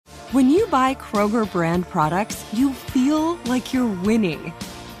When you buy Kroger brand products, you feel like you're winning.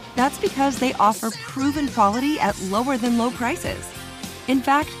 That's because they offer proven quality at lower than low prices. In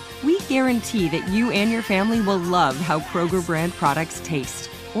fact, we guarantee that you and your family will love how Kroger brand products taste,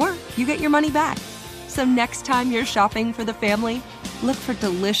 or you get your money back. So next time you're shopping for the family, look for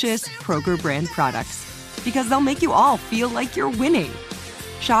delicious Kroger brand products, because they'll make you all feel like you're winning.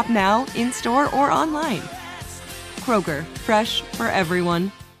 Shop now, in-store, or online. Kroger, fresh for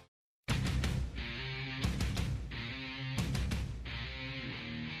everyone.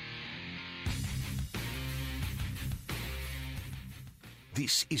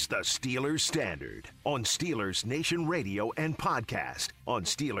 This is the Steelers Standard on Steelers Nation Radio and podcast on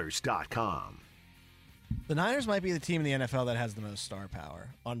Steelers.com. The Niners might be the team in the NFL that has the most star power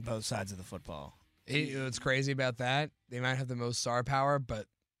on both sides of the football. What's crazy about that, they might have the most star power, but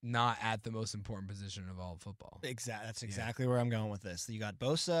not at the most important position of all football. That's exactly where I'm going with this. You got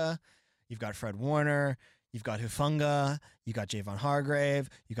Bosa, you've got Fred Warner, you've got Hufanga, you've got Javon Hargrave,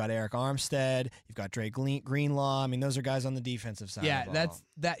 you've got Eric Armstead, you've got Dre Greenlaw. I mean, those are guys on the defensive side. Yeah, of the ball.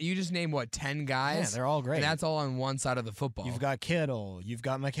 that. You just named 10 guys? Yeah, they're all great. And that's all on one side of the football. You've got Kittle, you've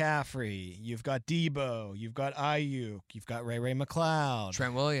got McCaffrey, you've got Debo, you've got Ayuk, you've got Ray McLeod,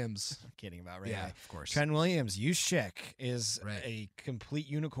 Trent Williams. I'm kidding about Ray. Yeah, of course. Trent Williams, Juszczyk is a complete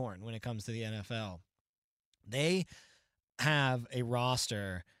unicorn when it comes to the NFL. They have a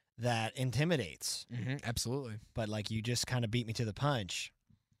roster that intimidates. Mm-hmm, absolutely. But like you just kind of beat me to the punch.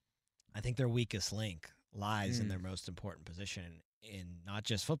 I think their weakest link lies in their most important position in not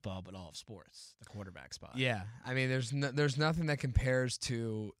just football, but all of sports, the quarterback spot. Yeah. I mean, there's nothing that compares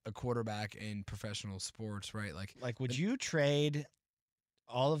to a quarterback in professional sports, right? Like would you trade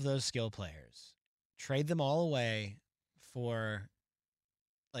all of those skill players, trade them all away for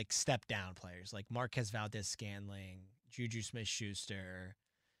like step down players like Marquez Valdez-Scantling, Juju Smith-Schuster,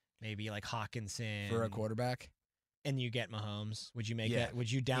 maybe like Hawkinson for a quarterback, and you get Mahomes? Would you make that?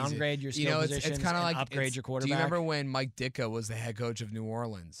 Would you downgrade easy. your skill positions it's kind of like upgrade your quarterback? Do you remember when Mike Ditka was the head coach of New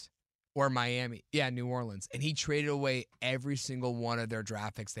Orleans or Miami? Yeah, New Orleans, and he traded away every single one of their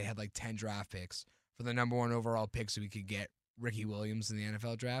draft picks. They had like 10 draft picks for the number 1 overall pick, so we could get Ricky Williams in the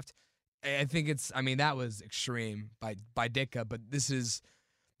NFL draft. I think that was extreme by Ditka, but this is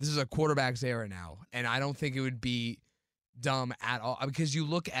a quarterback's era now, and I don't think it would be dumb at all, because you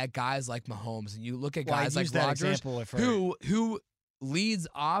look at guys like Mahomes and you look at guys like Rodgers who leads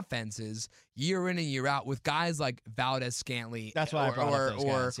offenses year in and year out with guys like Valdez-Scantling. That's why I brought up those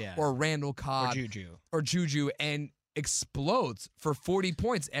guys, yeah. Or Randall Cobb or Juju, and explodes for 40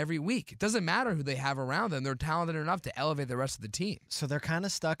 points every week. It doesn't matter who they have around them. They're talented enough to elevate the rest of the team. So they're kind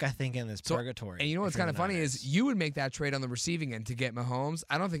of stuck, I think, in this purgatory. And you know what's kind of funny is you would make that trade on the receiving end to get Mahomes.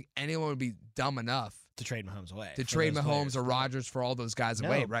 I don't think anyone would be dumb enough to trade Mahomes away. To trade Mahomes or Rodgers for all those guys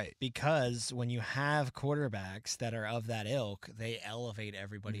away, right? Because when you have quarterbacks that are of that ilk, they elevate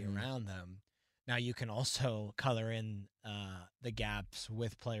everybody around them. Now, you can also color in the gaps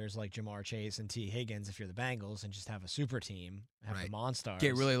with players like Jamar Chase and T. Higgins if you're the Bengals and just have a super team, have the Monstars.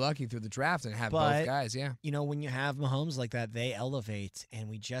 Get really lucky through the draft and have both guys, yeah. You know, when you have Mahomes like that, they elevate, and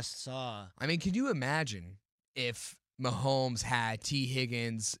we just saw. I mean, could you imagine if Mahomes had T.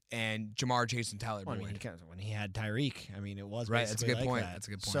 Higgins and Jamar Chase and Tyler Boyd? When he had Tyreek, I mean, it was right. That's a good like point. That. That's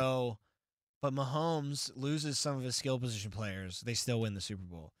a good point. So, but Mahomes loses some of his skill position players. They still win the Super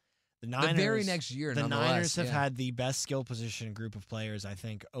Bowl. The very next year, the Niners have had the best skill position group of players, I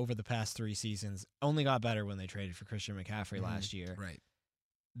think, over the past 3 seasons. Only got better when they traded for Christian McCaffrey last year. Right.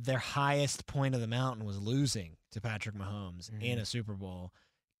 Their highest point of the mountain was losing to Patrick Mahomes in a Super Bowl,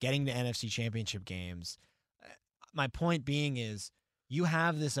 getting to NFC Championship games. My point being is you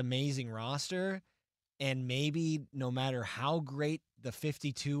have this amazing roster, and maybe no matter how great the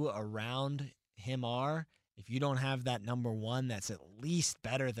 52 around him are, if you don't have that number 1 that's at least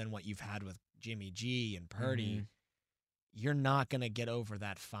better than what you've had with Jimmy G and Purdy, you're not going to get over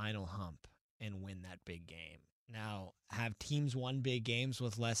that final hump and win that big game. Now, have teams won big games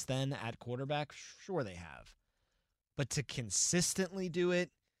with less than at quarterback? Sure they have. But to consistently do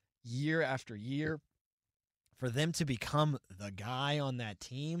it year after year, for them to become the guy on that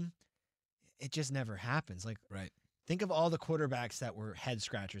team, it just never happens. Like, think of all the quarterbacks that were head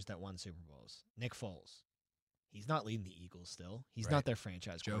scratchers that won Super Bowls. Nick Foles. He's not leading the Eagles still. He's not their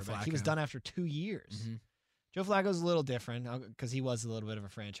franchise quarterback. He was done after 2 years. Joe Flacco's a little different because he was a little bit of a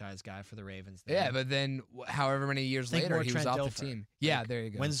franchise guy for the Ravens. There. Yeah, but then however many years later, he was off the team. Yeah, there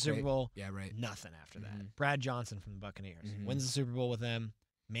you go. Wins the Super Bowl. Yeah, right. Nothing after that. Brad Johnson from the Buccaneers. Wins the Super Bowl with them.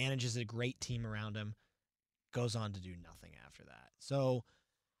 Manages a great team around him. Goes on to do nothing after that. So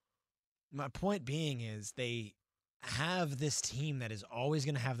my point being is they have this team that is always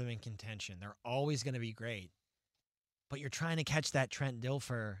going to have them in contention. They're always going to be great. But you're trying to catch that Trent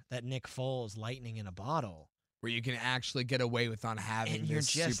Dilfer, that Nick Foles lightning in a bottle. Where you can actually get away with not having And you're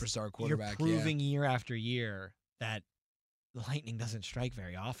this just superstar quarterback. You're proving year after year that the lightning doesn't strike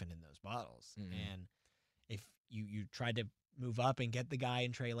very often in those bottles. Mm-hmm. And if you tried to move up and get the guy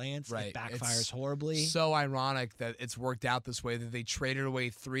in Trey Lance, Right. it backfires It's horribly. So ironic that it's worked out this way, that they traded away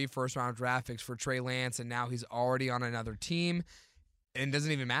 3 first-round draft picks for Trey Lance, and now he's already on another team, and it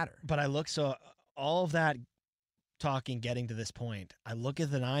doesn't even matter. But I look, so all of that talking getting to this point, I look at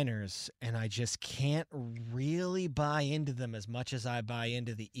the Niners and I just can't really buy into them as much as I buy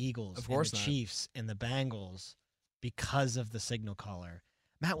into the Eagles, Of course and the not. Chiefs and the Bengals because of the signal caller.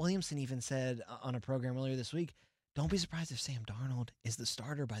 Matt Williamson even said on a program earlier this week, don't be surprised if Sam Darnold is the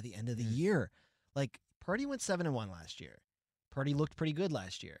starter by the end of the year. Like, Purdy went 7-1 last year. Purdy looked pretty good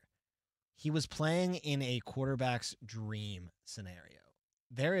last year. He was playing in a quarterback's dream scenario.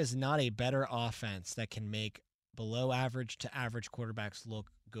 There is not a better offense that can make below average to average quarterbacks look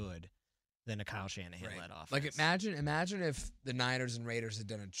good than a Kyle Shanahan-led offense. Like, imagine if the Niners and Raiders had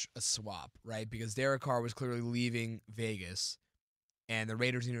done a swap, right? Because Derek Carr was clearly leaving Vegas, and the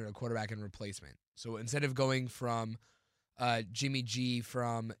Raiders needed a quarterback in replacement. So instead of going from Jimmy G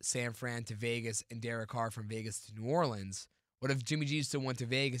from San Fran to Vegas and Derek Carr from Vegas to New Orleans, what if Jimmy G still went to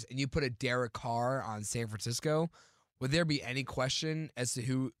Vegas and you put a Derek Carr on San Francisco? Would there be any question as to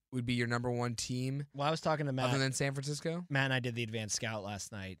who would be your number one team Well, I was talking to Matt. other than San Francisco? Matt and I did the Advanced Scout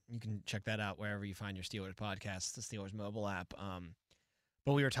last night. You can check that out wherever you find your Steelers podcast, the Steelers mobile app.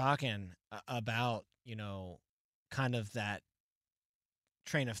 But we were talking about, kind of that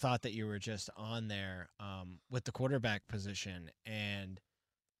train of thought that you were just on there with the quarterback position. And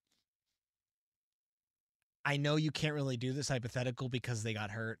I know you can't really do this hypothetical because they got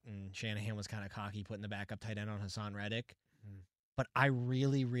hurt and Shanahan was kind of cocky putting the backup tight end on Hassan Reddick. But I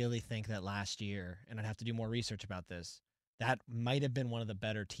really, really think that last year, and I'd have to do more research about this, that might have been one of the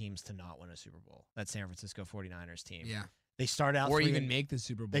better teams to not win a Super Bowl, that San Francisco 49ers team. Yeah. They start out Or even make the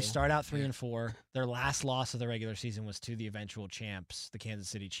Super Bowl. They start out 3-4. Their last loss of the regular season was to the eventual champs, the Kansas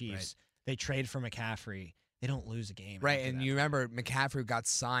City Chiefs. Right. They trade for McCaffrey. They don't lose a game. Right, after and that. you remember McCaffrey got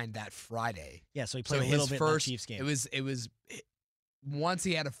signed that Friday. Yeah, so he So played a little his bit first in that Chiefs game. It was once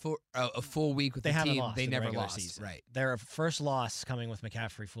he had a full week with They the haven't team, lost they in the never regular lost. season. Right. Their first loss coming with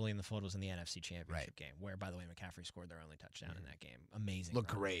McCaffrey fully in the fold was in the NFC Championship Right. game, where, by the way, McCaffrey scored their only touchdown in that game. Amazing.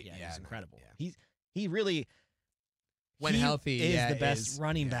 Looked run. great. Yeah, Yeah, he's man. incredible. Yeah. He really, When he healthy, is yeah, the best is-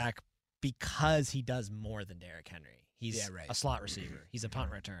 running yeah. back because he does more than Derrick Henry. He's Yeah, right. a slot receiver. He's a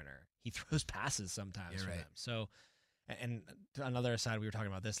punt returner. He throws passes sometimes Yeah, for right. them. So, and to another side, we were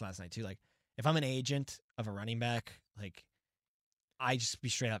talking about this last night too. Like, if I'm an agent of a running back, like, I just be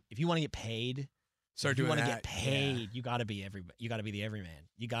straight up. If you want to get paid, Start if you doing want to that. get paid, you got to be the everyman.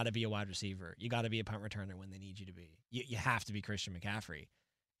 You got to be a wide receiver. You got to be a punt returner when they need you to be. You have to be Christian McCaffrey,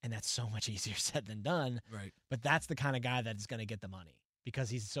 and that's so much easier said than done. Right. But that's the kind of guy that is going to get the money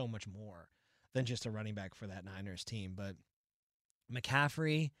because he's so much more than just a running back for that Niners team. But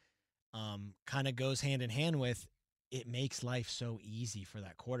McCaffrey kind of goes hand in hand with it makes life so easy for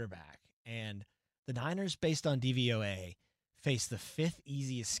that quarterback. And the Niners, based on DVOA, faced the 5th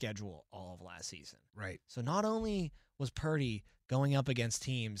easiest schedule all of last season. Right. So not only was Purdy going up against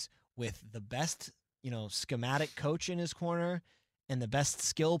teams with the best, schematic coach in his corner and the best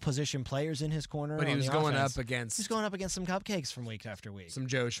skill position players in his corner, But he on was the going offense, up against he's going up against some cupcakes from week after week. some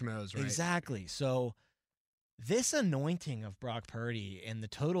Joe Schmoes, right? Exactly. So this anointing of Brock Purdy and the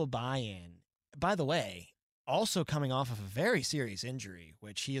total buy-in, by the way, also coming off of a very serious injury,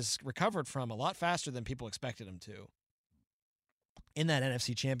 which he has recovered from a lot faster than people expected him to in that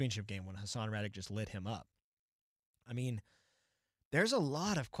NFC Championship game when Hassan Reddick just lit him up. I mean, there's a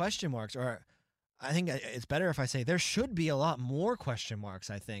lot of question marks, or I think it's better if I say there should be a lot more question marks,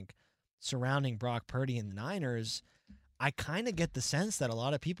 I think, surrounding Brock Purdy and the Niners. I kind of get the sense that a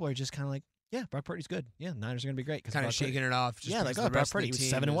lot of people are just kind of like, yeah, Brock Purdy's good. Yeah, the Niners are going to be great. Kind of shaking it off. Just Yeah, like, because oh, the Brock rest of Purdy, the he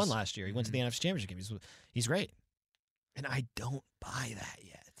was team 7-1 is- last year. He went to the NFC Championship game. He's great. And I don't buy that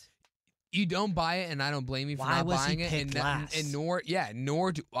yet. You don't buy it, and I don't blame you for Why not was he buying it. picked last? And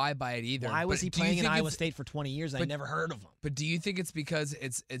nor do I buy it either. Why was But he do you playing in think Iowa it's- State for 20 years and I but- never heard of him? But do you think it's because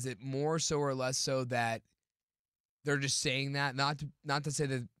is it more so or less so that they're just saying that not to say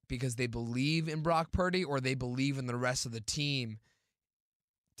that because they believe in Brock Purdy or they believe in the rest of the team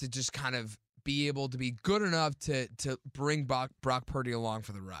to just kind of be able to be good enough to bring Brock Purdy along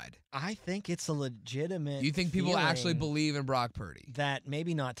for the ride? I think it's a legitimate. You think people actually feeling believe in Brock Purdy? that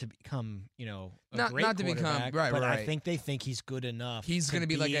maybe not to become, a Not- great not to become- quarterback, right, but I right. think they think he's good enough. He's to gonna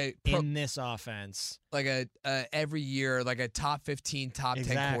be like a pro- in this offense. Like a every year, like a top 15, top 10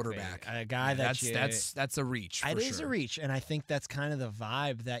 Exactly. quarterback. A guy that's a reach. It for is sure. a reach, and I think that's kind of the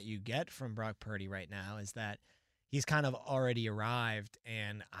vibe that you get from Brock Purdy right now is that he's kind of already arrived,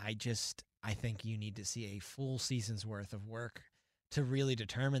 and I think you need to see a full season's worth of work to really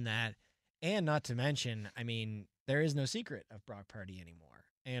determine that. And not to mention, I mean, there is no secret of Brock Purdy anymore.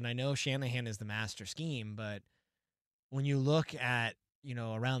 And I know Shanahan is the master scheme, but when you look at,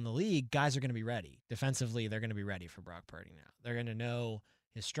 around the league, guys are going to be ready. Defensively, they're going to be ready for Brock Purdy now. They're going to know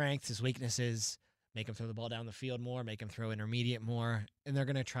his strengths, his weaknesses, make him throw the ball down the field more, make him throw intermediate more, and they're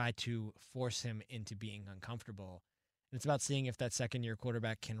going to try to force him into being uncomfortable. And it's about seeing if that second-year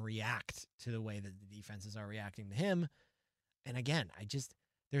quarterback can react to the way that the defenses are reacting to him. And again,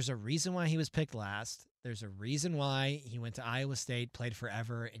 there's a reason why he was picked last. There's a reason why he went to Iowa State, played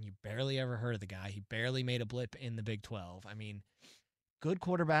forever, and you barely ever heard of the guy. He barely made a blip in the Big 12. I mean, good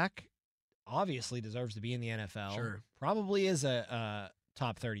quarterback, obviously deserves to be in the NFL. Sure. Probably is a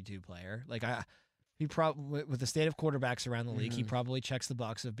top 32 player. He probably, with the state of quarterbacks around the league, he probably checks the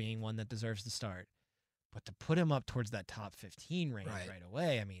box of being one that deserves to start. But to put him up towards that top 15 range right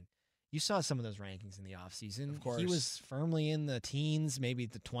away, I mean, you saw some of those rankings in the offseason. Of course. He was firmly in the teens, maybe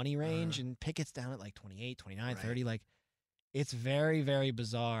the 20 range, and Pickett's down at like 28, 29, 30. Like, it's very, very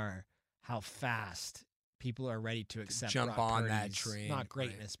bizarre how fast people are ready to accept jump Brock on that Purdy's, train. not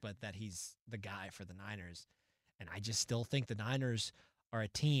greatness, but that he's the guy for the Niners. And I just still think the Niners are a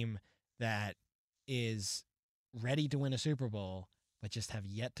team that is ready to win a Super Bowl, but just have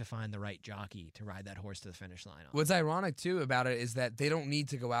yet to find the right jockey to ride that horse to the finish line on. What's ironic, too, about it is that they don't need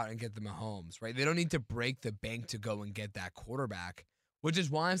to go out and get the Mahomes, right? They don't need to break the bank to go and get that quarterback, which is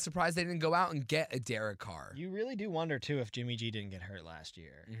why I'm surprised they didn't go out and get a Derek Carr. You really do wonder, too, if Jimmy G didn't get hurt last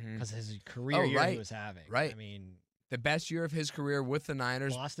year Mhm. because his career year he was having. Right. I mean, The best year of his career with the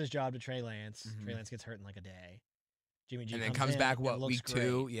Niners. lost his job to Trey Lance. Mhm. Trey Lance gets hurt in like a day. Jimmy G And then comes comes back, in and looks week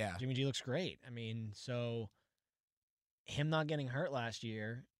 2? great. Yeah. Jimmy G looks great. I mean, so him not getting hurt last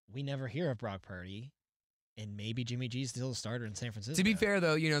year, we never hear of Brock Purdy, and maybe Jimmy G's still a starter in San Francisco. To be fair,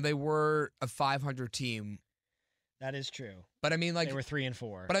 though, they were a 500 team. that is true. But I mean, like, They were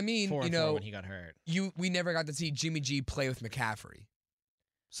 3-4. but I mean, 4-4 when he got hurt. we never got to see Jimmy G play with McCaffrey.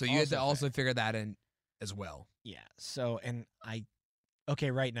 So you had to Also also fair. figure that in as well. Yeah. So, and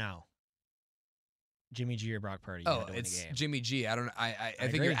right now, Jimmy G or Brock Purdy? You had to win the It's game. Jimmy G. I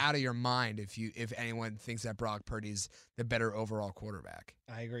think agree. you're out of your mind if anyone thinks that Brock Purdy's the better overall quarterback.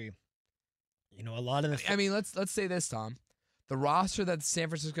 I agree. A lot of the. I mean, let's say this, Tom. The roster that San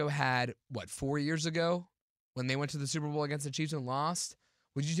Francisco had, 4 years ago, when they went to the Super Bowl against the Chiefs and lost,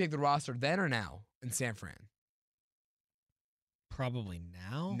 would you take the roster then or now in San Fran? Probably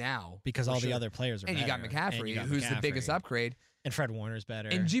now. Now, Because for all the sure. other players are And you got better. McCaffrey, And you got who's the biggest McCaffrey. upgrade. And Fred Warner's better.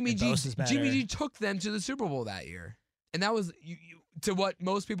 And Jimmy G. Bosa's better. Jimmy G. took them to the Super Bowl that year, and that was to what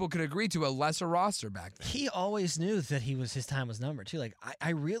most people could agree to, a lesser roster back then. He always knew that his time was numbered too. Like I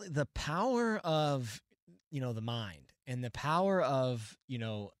really, the power of the mind and the power of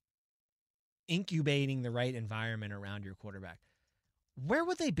incubating the right environment around your quarterback. Where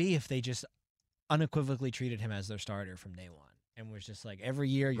would they be if they just unequivocally treated him as their starter from day one and was just like every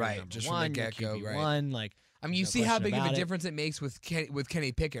year you're Right, number just from the one, you're get-go, QB right. one, like. I mean, you There's no see how question big of a about it. difference it makes with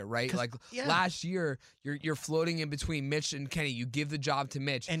Kenny Pickett, right? 'Cause- Like yeah. last year, you're floating in between Mitch and Kenny. You give the job to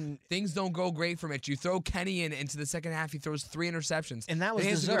Mitch, And things don't go great for Mitch. You throw Kenny into the second half. He throws 3 interceptions. And that was Then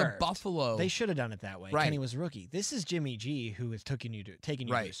he has to go to deserved. Buffalo. They should have done it that way. Right. Kenny was a rookie. This is Jimmy G who has taken you to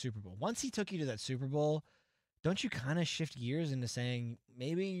Right. the Super Bowl. Once he took you to that Super Bowl, don't you kind of shift gears into saying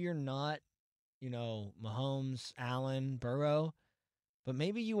maybe you're not, Mahomes, Allen, Burrow, but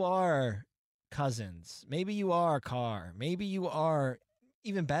maybe you are Cousins. Maybe you are Carr. Maybe you are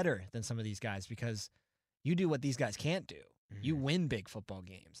even better than some of these guys because you do what these guys can't do. You win big football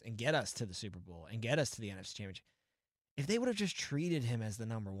games and get us to the Super Bowl and get us to the NFC Championship. If they would have just treated him as the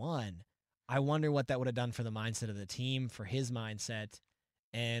number one, I wonder what that would have done for the mindset of the team, for his mindset,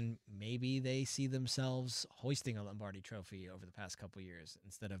 and maybe they see themselves hoisting a Lombardi trophy over the past couple years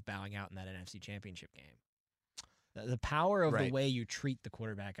instead of bowing out in that NFC Championship game. The power of the Right. way you treat the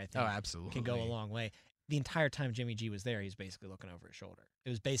quarterback, I think, absolutely can go a long way. The entire time Jimmy G was there, he's basically looking over his shoulder. It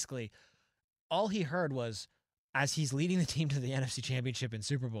was basically all he heard was, as he's leading the team to the NFC Championship and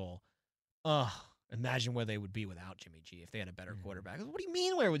Super Bowl, imagine where they would be without Jimmy G if they had a better quarterback. What do you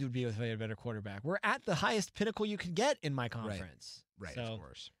mean where would we be if they had a better quarterback? We're at the highest pinnacle you could get in my conference. Right, So of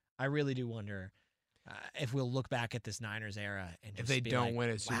course. I really do wonder if we'll look back at this Niners era and If just they be don't like, win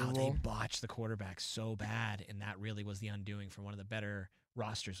a Super wow, Bowl? they botched the quarterback so bad, and that really was the undoing for one of the better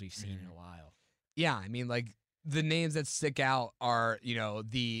rosters we've seen in a while. Yeah, I mean, like the names that stick out are,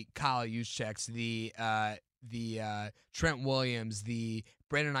 the Kyle Juszczyks, the Trent Williams, the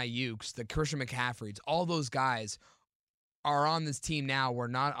Brandon Ayuk's, the Christian McCaffreys. All those guys are on this team now. We're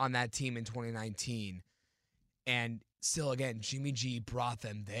not on that team in 2019, and still, again, Jimmy G brought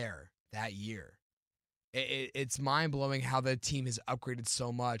them there that year. It's mind blowing how the team has upgraded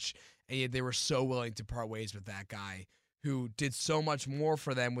so much, and yet they were so willing to part ways with that guy who did so much more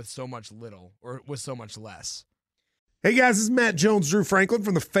for them with so much little, or with so much less. Hey guys, this is Matt Jones, Drew Franklin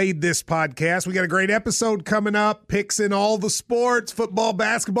from the Fade This podcast. We got a great episode coming up, picks in all the sports, football,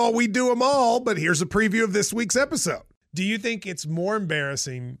 basketball, we do them all, but here's a preview of this week's episode. Do you think it's more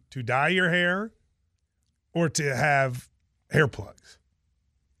embarrassing to dye your hair or to have hair plugs?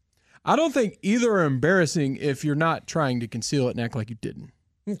 I don't think either are embarrassing if you're not trying to conceal it and act like you didn't.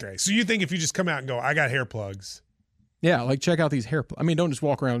 Okay, so you think if you just come out and go, I got hair plugs. Yeah, like check out these hair plugs. I mean, don't just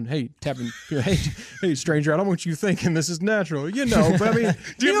walk around, hey, tapping, hey, stranger, I don't want you thinking this is natural. But I mean,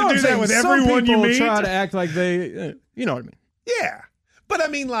 do you know have to do that with Some everyone you people meet? try to act like they, you know what I mean? Yeah. But I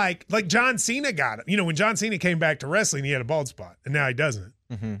mean, like John Cena got it. When John Cena came back to wrestling, he had a bald spot, and now he doesn't.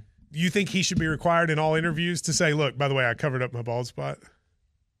 Mm-hmm. Do you think he should be required in all interviews to say, look, by the way, I covered up my bald spot?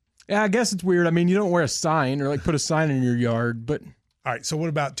 Yeah, I guess it's weird. I mean, you don't wear a sign or like put a sign in your yard, but. All right, so what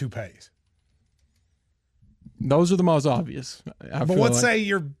about toupees? Those are the most obvious. But let's say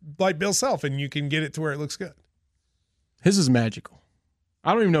you're like Bill Self and you can get it to where it looks good. His is magical.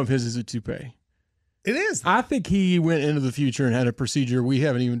 I don't even know if his is a toupee. It is. I think he went into the future and had a procedure we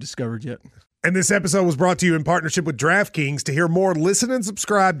haven't even discovered yet. And this episode was brought to you in partnership with DraftKings. To hear more, listen and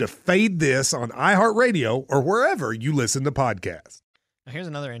subscribe to Fade This on iHeartRadio or wherever you listen to podcasts. Now, here's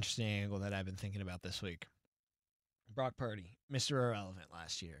another interesting angle that I've been thinking about this week. Brock Purdy, Mr. Irrelevant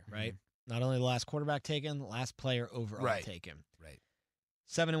last year, right? Not only the last quarterback taken, the last player overall taken. Right.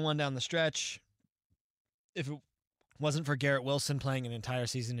 7-1 down the stretch. If it wasn't for Garrett Wilson playing an entire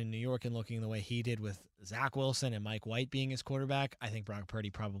season in New York and looking the way he did with Zach Wilson and Mike White being his quarterback, I think Brock Purdy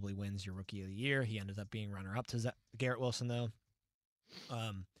probably wins your Rookie of the Year. He ended up being runner-up to Garrett Wilson, though.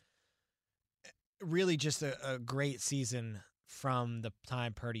 Really just a great season from the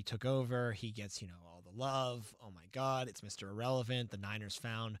time Purdy took over. He gets, all the love. Oh, my God, it's Mr. Irrelevant. The Niners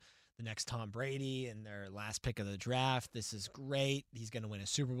found the next Tom Brady in their last pick of the draft. This is great. He's going to win a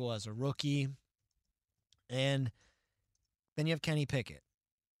Super Bowl as a rookie. And then you have Kenny Pickett.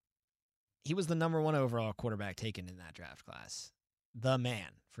 He was the number 1 overall quarterback taken in that draft class. The man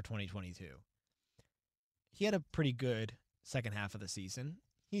for 2022. He had a pretty good second half of the season.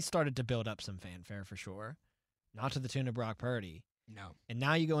 He started to build up some fanfare for sure. Not to the tune of Brock Purdy. No. And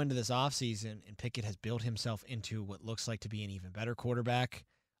now you go into this offseason, and Pickett has built himself into what looks like to be an even better quarterback.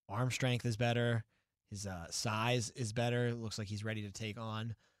 Arm strength is better. His size is better. It looks like he's ready to take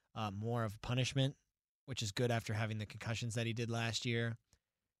on more of punishment, which is good after having the concussions that he did last year.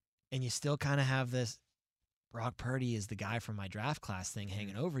 And you still kind of have this Brock Purdy is the guy from my draft class thing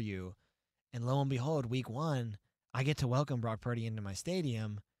hanging over you. And lo and behold, week 1, I get to welcome Brock Purdy into my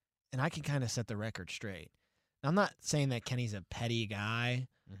stadium, and I can kind of set the record straight. Now, I'm not saying that Kenny's a petty guy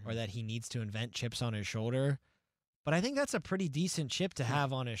or that he needs to invent chips on his shoulder, but I think that's a pretty decent chip to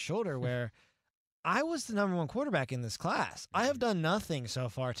have on his shoulder where I was the number 1 quarterback in this class. I have done nothing so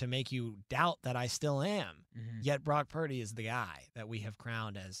far to make you doubt that I still am. Yet Brock Purdy is the guy that we have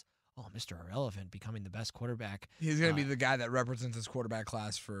crowned as, Mr. Irrelevant, becoming the best quarterback. He's going to be the guy that represents his quarterback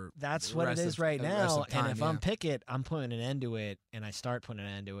class for That's the what it rest is of- right the rest now. of time, And if yeah. I'm Pickett, I'm putting an end to it, and I start putting an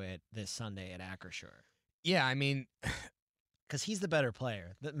end to it this Sunday at Acrisure. Yeah, I mean, Because he's the better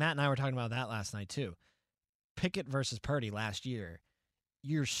player. Matt and I were talking about that last night, too. Pickett versus Purdy last year.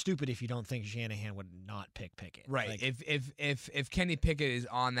 You're stupid if you don't think Shanahan would not pick Pickett. right. Like, If Kenny Pickett is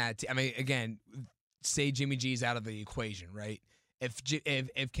on that team, I mean, again, say Jimmy G's out of the equation, right?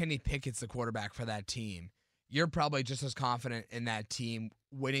 If Kenny Pickett's the quarterback for that team, you're probably just as confident in that team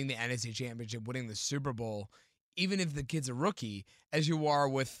winning the NFC Championship, winning the Super Bowl, even if the kid's a rookie, as you are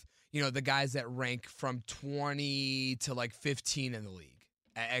with, the guys that rank from 20 to like 15 in the league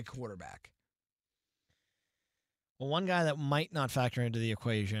at quarterback. well, one guy that might not factor into the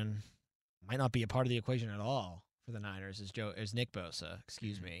equation, might not be a part of the equation at all for the Niners is Nick Bosa.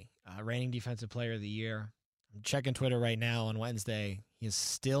 Reigning Defensive Player of the Year. I'm checking Twitter right now on Wednesday. He has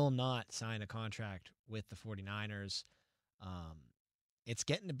still not signed a contract with the 49ers. It's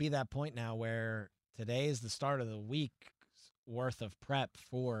getting to be that point now where today is the start of the week's worth of prep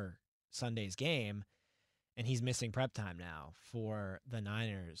for Sunday's game. and he's missing prep time now for the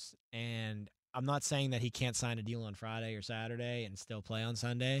Niners. And I'm not saying that he can't sign a deal on Friday or Saturday and still play on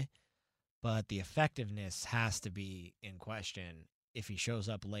Sunday, but the effectiveness has to be in question if he shows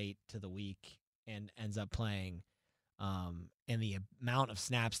up late to the week and ends up playing, and the amount of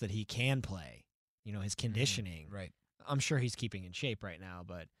snaps that he can play, his conditioning. Right. I'm sure he's keeping in shape right now,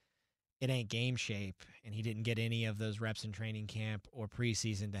 but it ain't game shape, and he didn't get any of those reps in training camp or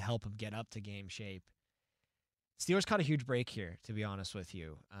preseason to help him get up to game shape. Steelers caught a huge break here, to be honest with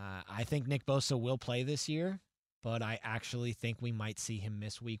you. I think Nick Bosa will play this year, but I actually think we might see him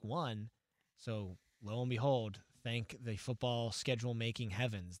miss week 1. So, lo and behold, thank the football schedule-making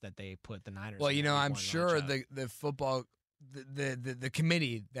heavens that they put the Niners. Well, in that I'm week 1 sure matchup. the football, the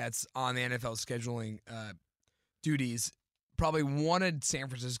committee that's on the NFL scheduling duties probably wanted San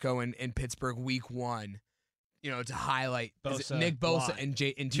Francisco and Pittsburgh week 1, to highlight Nick Bosa Watt, and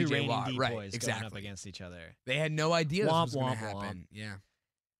two TJ reigning Watt, D right? Going up Exactly. against each other. They had no idea this Womp, was going to womp, happen. Yeah.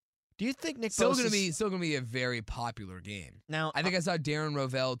 Do you think Nick Still Bosa's gonna be a very popular game. now? I think I saw Darren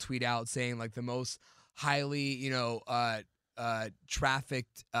Rovell tweet out saying like the most highly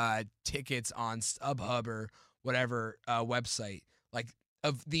trafficked tickets on StubHub or whatever website like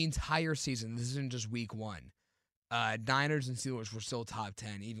of the entire season. This isn't just week 1. Niners and Steelers were still top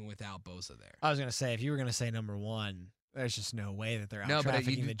 10 even without Bosa there. I was gonna say, if you were gonna say number 1, there's just no way that they're out No, but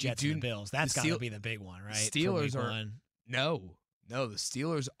trafficking the Jets and the Bills. That's got to be the big one, right? For Steelers week are 1. No, the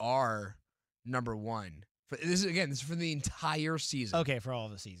Steelers are number 1. This is for the entire season. Okay, for all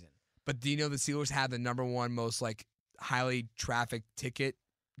of the season. But do you know the Steelers have the number 1 most like highly trafficked ticket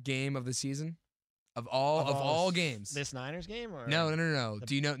game of the season? Of all games. This Niners game? Or No.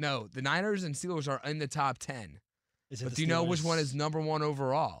 Do you know? No, the Niners and Steelers are in the top 10. Is it But the do you know which Steelers- one is number 1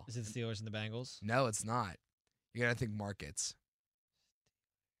 overall? Is it the Steelers and the Bengals? No, it's not. You gotta think markets.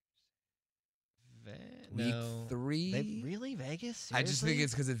 Week No. 3. Really? Vegas? I just think Seriously?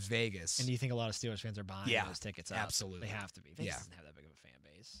 it's because it's Vegas. And do you think a lot of Steelers fans are buying Yeah, those tickets up? absolutely. They have to be. Vegas Yeah. doesn't have that big of a fan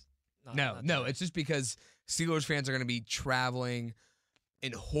base. No, it's just because Steelers fans are going to be traveling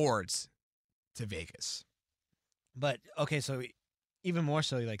in hordes to Vegas. But, okay, so even more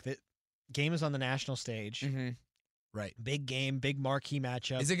so, like, the game is on the national stage. Mm-hmm. Right. Big game, big marquee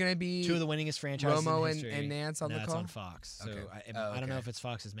matchup. Is it going to be Two of the winningest franchises Romo in history. and Nance on No, the it's call? on Fox. So Okay. I don't know okay. if it's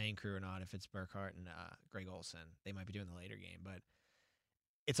Fox's main crew or not, if it's Burkhart and Greg Olson. They might be doing the later game. But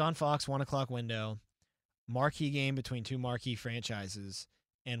it's on Fox, 1 o'clock window. Marquee game between two marquee franchises.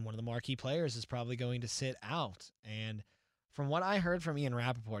 And one of the marquee players is probably going to sit out. And from what I heard from Ian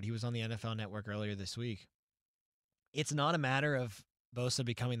Rappaport, he was on the NFL Network earlier this week, it's not a matter of Bosa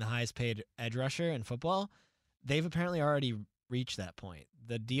becoming the highest paid edge rusher in football. They've apparently already reached that point.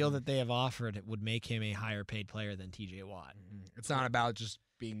 The deal that they have offered would make him a higher paid player than TJ Watt. It's not about just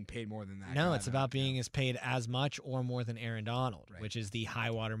being paid more than that. No, guy, it's though. about being as paid as much or more than Aaron Donald, Right. which is the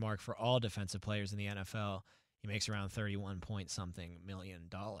high water mark for all defensive players in the NFL. He makes around 31 point something million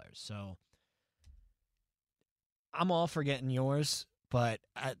dollars. So I'm all for getting yours, but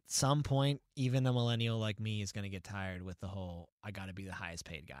at some point, even a millennial like me is going to get tired with the whole I got to be the highest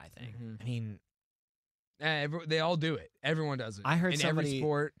paid guy thing. Mhm. I mean, They all do it. Everyone does it. I heard in every somebody-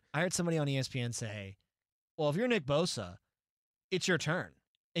 sport. I heard somebody on ESPN say, well, if you're Nick Bosa, it's your turn.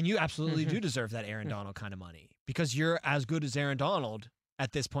 And you absolutely do deserve that Aaron Donald kind of money because you're as good as Aaron Donald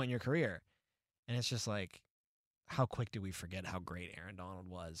at this point in your career. And it's just like, how quick do we forget how great Aaron Donald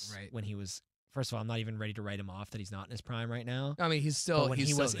was Right. when he was, first of all, I'm not even ready to write him off that he's not in his prime right now. I mean, he's But still when he's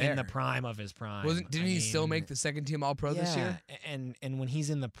he still was there. in the prime of his prime. Didn't I he still mean, make the second team All Pro this year? And when he's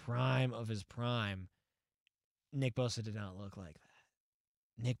in the prime of his prime, Nick Bosa did not look like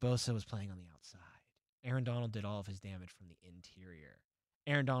that. Nick Bosa was playing on the outside. Aaron Donald did all of his damage from the interior.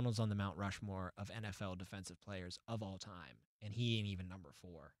 Aaron Donald's on the Mount Rushmore of NFL defensive players of all time, and he ain't even number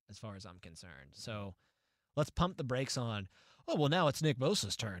 4 as far as I'm concerned. So let's pump the brakes on, oh, well, now it's Nick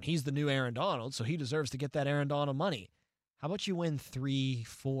Bosa's turn. He's the new Aaron Donald, so he deserves to get that Aaron Donald money. How about you win 3,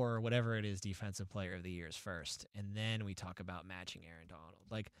 4, whatever it is, defensive player of the years first, and then we talk about matching Aaron Donald.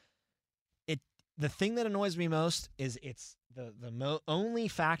 Like, the thing that annoys me most is it's the only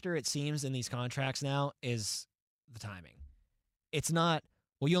factor it seems in these contracts now is the timing. It's not,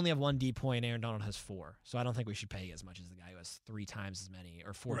 well, you only have 1 D point, Aaron Donald has 4, so I don't think we should pay as much as the guy who has 3 times as many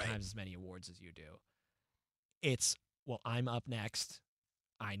or 4 Right. times as many awards as you do. It's, well, I'm up next.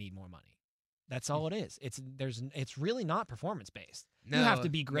 I need more money. That's all it is. It's really not performance based. You have to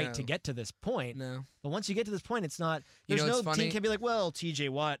be great to get to this point. No. But once you get to this point, it's not. You There's know no what's team funny? can be like, well, TJ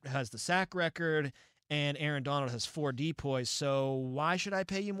Watt has the sack record and Aaron Donald has 4 depoys, so why should I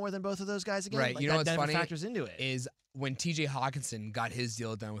pay you more than both of those guys again? Right. Like, You know that what's never funny factors into it. Is when TJ Hawkinson got his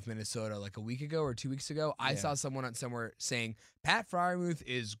deal done with Minnesota like a week ago or 2 weeks ago, I saw someone somewhere saying Pat Freiermuth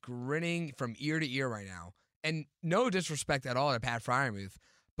is grinning from ear to ear right now. And no disrespect at all to Pat Freiermuth,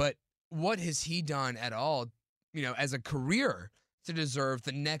 but what has he done at all, as a career to deserve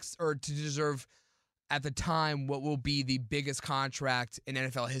at the time what will be the biggest contract in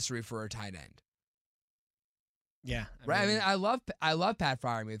NFL history for a tight end? Yeah. I mean, I love Pat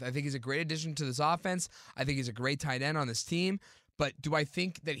Freiermuth. I think he's a great addition to this offense. I think he's a great tight end on this team. But do I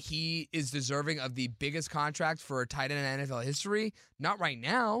think that he is deserving of the biggest contract for a tight end in NFL history? Not right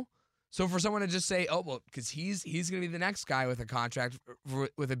now. So for someone to just say, oh, well, because he's going to be the next guy with a contract,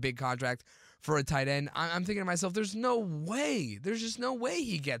 with a big contract for a tight end, I'm thinking to myself, there's no way. There's just no way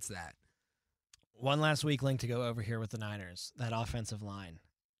he gets that. One last weak link to go over here with the Niners, that offensive line.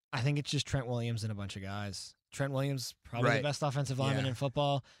 I think it's just Trent Williams and a bunch of guys. Trent Williams, probably the best offensive lineman in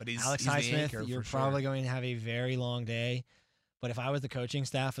football. But Alex Highsmith, you're probably going to have a very long day. But if I was the coaching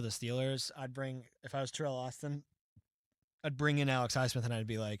staff of the Steelers, if I was Terrell Austin, I'd bring in Alex Highsmith and I'd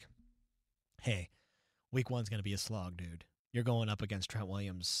be like, hey, week one's going to be a slog, dude. You're going up against Trent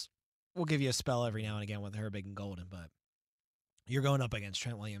Williams. We'll give you a spell every now and again with Herbig and Golden, but you're going up against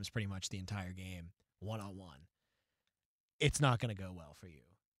Trent Williams pretty much the entire game, one-on-one. It's not going to go well for you.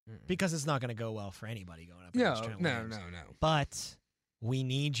 Because it's not going to go well for anybody going up against Trent Williams. No. But we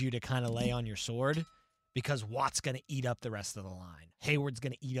need you to kind of lay on your sword because Watt's going to eat up the rest of the line. Hayward's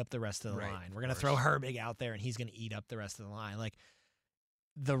going to eat up the rest of the line. We're going to throw Herbig out there, and he's going to eat up the rest of the line. Like,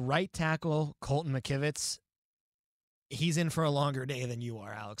 the right tackle, Colton McKivitz, he's in for a longer day than you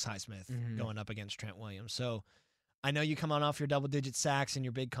are, Alex Highsmith, going up against Trent Williams. So I know you come on off your double-digit sacks and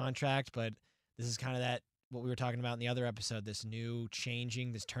your big contract, but this is kind of that, what we were talking about in the other episode, this new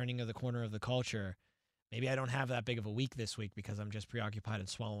changing, this turning of the corner of the culture. Maybe I don't have that big of a week this week because I'm just preoccupied in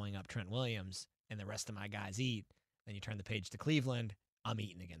swallowing up Trent Williams and the rest of my guys eat. Then you turn the page to Cleveland. I'm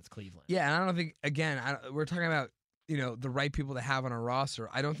eating against Cleveland. Yeah, and I don't think, again, we're talking about, the right people to have on our roster.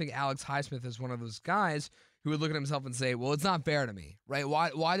 I don't think Alex Highsmith is one of those guys who would look at himself and say, well, it's not fair to me, right?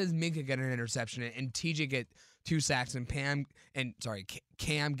 Why does Minkah get an interception and TJ get 2 sacks and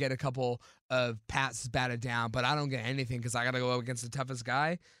Cam get a couple of passes batted down, but I don't get anything because I got to go up against the toughest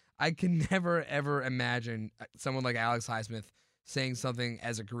guy? I can never, ever imagine someone like Alex Highsmith saying something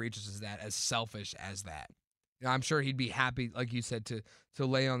as egregious as that, as selfish as that. I'm sure he'd be happy, like you said, to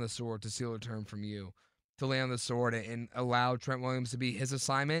lay on the sword, to steal a term from you, to lay on the sword and allow Trent Williams to be his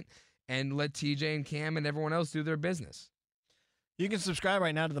assignment and let TJ and Cam and everyone else do their business. You can subscribe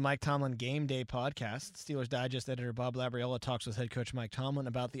right now to the Mike Tomlin Game Day podcast. Steelers Digest editor Bob Labriola talks with head coach Mike Tomlin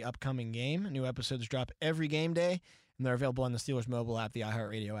about the upcoming game. New episodes drop every game day, and they're available on the Steelers mobile app, the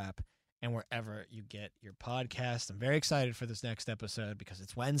iHeartRadio app, and wherever you get your podcast. I'm very excited for this next episode because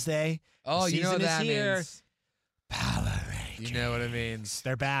it's Wednesday. Oh, the you know what that means. Power rankings. You know what it means.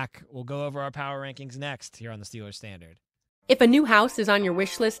 They're back. We'll go over our power rankings next here on the Steelers Standard. If a new house is on your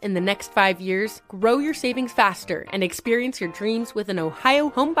wish list in the next 5 years, grow your savings faster and experience your dreams with an Ohio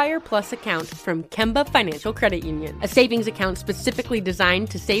Homebuyer Plus account from Kemba Financial Credit Union. A savings account specifically designed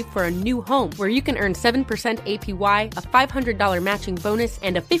to save for a new home where you can earn 7% APY, a $500 matching bonus,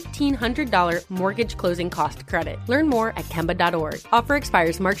 and a $1,500 mortgage closing cost credit. Learn more at Kemba.org. Offer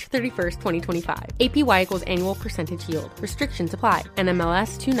expires March 31st, 2025. APY equals annual percentage yield. Restrictions apply.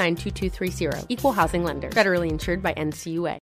 NMLS 292230. Equal housing lender. Federally insured by NCUA.